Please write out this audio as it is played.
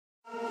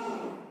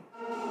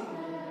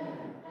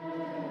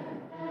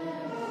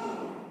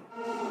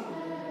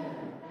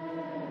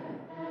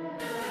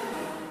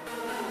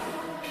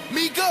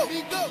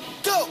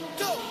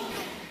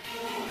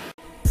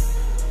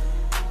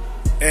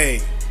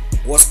Hey,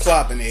 what's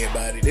clopping,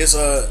 everybody? This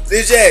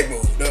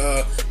JackmoveJohnny,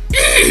 the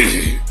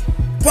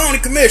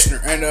Pwny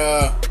commissioner, and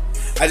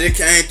I just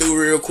came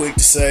through real quick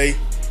to say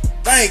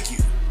thank you.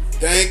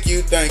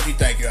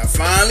 I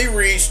finally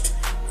reached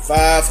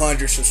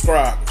 500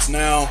 subscribers.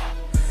 Now,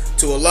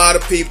 to a lot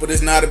of people,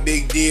 this not a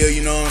big deal.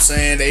 You know what I'm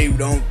saying? They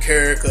don't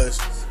care because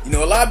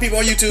a lot of people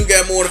on YouTube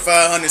got more than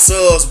 500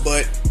 subs,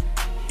 but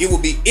it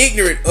would be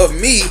ignorant of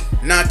me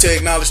not to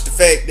acknowledge the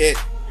fact that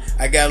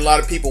I got a lot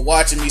of people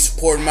watching me,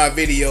 supporting my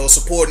videos,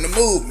 supporting the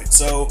movement.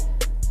 So,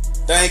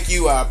 thank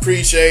you. I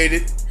appreciate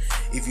it.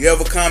 If you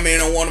ever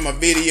comment on one of my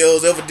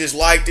videos, ever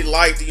disliked it,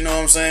 you know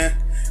what I'm saying?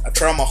 I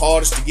try my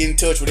hardest to get in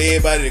touch with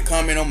everybody that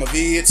comment on my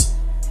vids.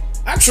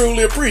 I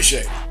truly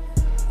appreciate it.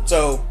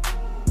 So,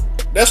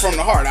 that's from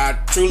the heart. I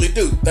truly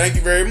do. Thank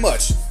you very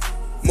much.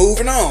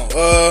 Moving on.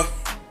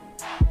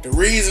 The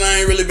reason I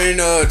ain't really been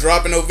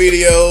dropping no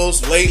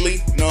videos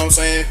lately, you know what I'm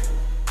saying?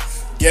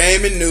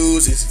 Gaming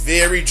news is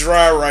very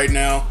dry right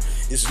now.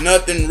 There's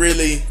nothing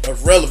really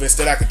of relevance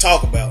that I could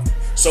talk about.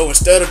 So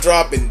instead of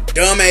dropping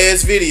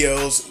dumbass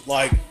videos,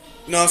 like,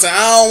 you know what I'm saying,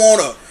 I don't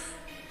want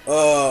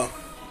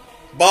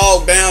to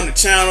bog down the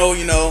channel,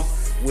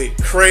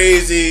 with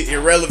crazy,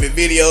 irrelevant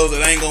videos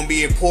that ain't going to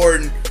be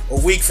important a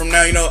week from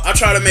now. I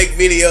try to make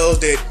videos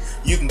that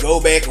you can go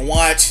back and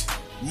watch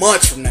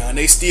months from now and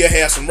they still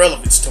have some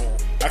relevance to them.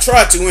 I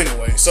try to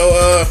anyway.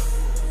 So,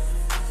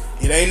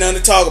 it ain't nothing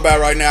to talk about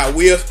right now. I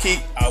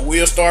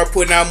will start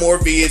putting out more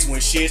vids when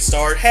shit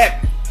start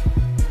happening.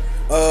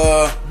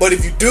 But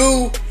if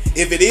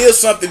it is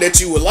something that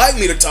you would like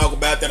me to talk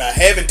about that I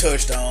haven't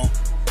touched on,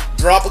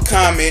 drop a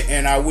comment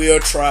and I will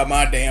try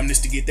my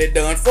damnedest to get that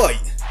done for you.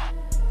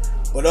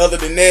 But other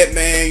than that,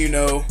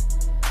 man,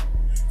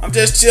 I'm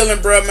just chilling,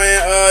 bruh,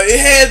 man. It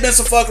has been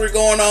some fuckery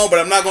going on, but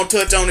I'm not gonna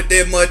touch on it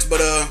that much.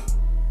 But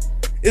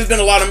it's been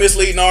a lot of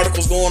misleading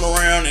articles going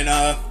around, and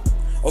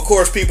of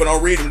course people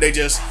don't read them. They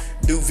just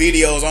do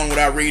videos on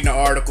without reading the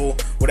article,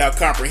 without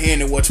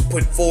comprehending what's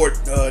put forward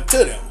to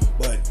them.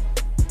 But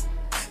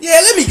yeah,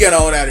 let me get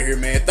on out of here,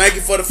 man. Thank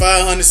you for the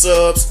 500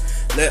 subs.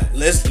 Let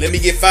me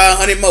get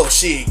 500 more.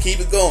 Shit, keep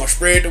it going.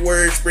 Spread the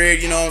word.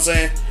 You know what I'm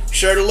saying?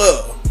 Share the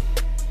love.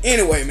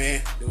 Anyway,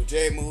 man, it was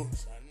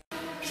JackmoveJohnny.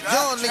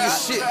 Young nigga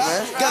shit,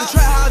 man. Gotta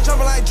try how I'm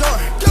jumping like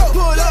Jordan.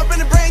 Pull up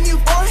in a brand new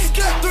boy.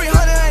 300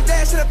 and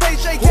dash to the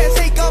paycheck. Can't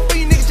take off for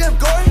you niggas, just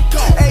going.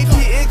 AP,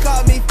 it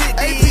caught me 50.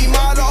 AP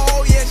model,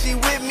 oh yeah, she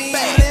with me.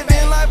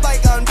 Living life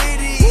like I'm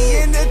Diddy.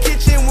 In the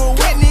kitchen with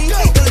Whitney.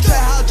 Gotta try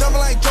how I'm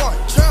jumping like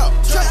Jordan.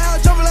 Try how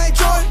I'm jumping like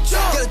Jordan.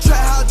 Gotta try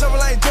how I'm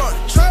jumping like Jordan.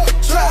 Try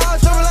how I'm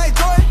jumping like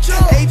Jordan.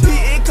 AP,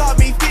 it caught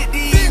me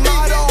 50.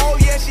 Model,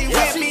 oh yeah, she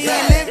with me.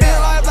 Living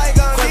life like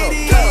I'm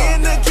Diddy. In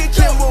the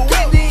kitchen with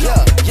Whitney.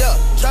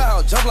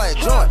 Jump like a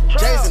joint.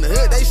 J's in the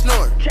hood, they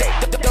snoring.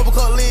 Double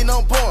cup lean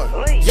on porn.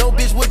 Yo,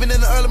 bitch whipping in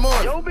the early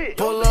morning.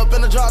 Pull up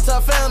in the drop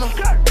top fountain.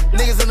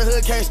 Niggas in the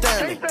hood can't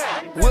stand me.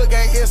 Wood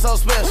gang is so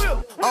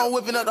special. I'm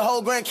whipping up the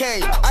whole Grand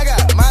Canyon. I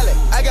got Miley,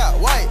 I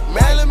got White,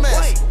 Marilyn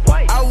Manson.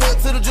 I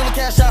went to the jeweler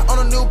cash out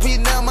on a new P,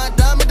 now my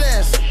diamond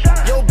dance.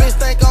 Yo, bitch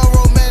think I'm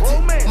romantic.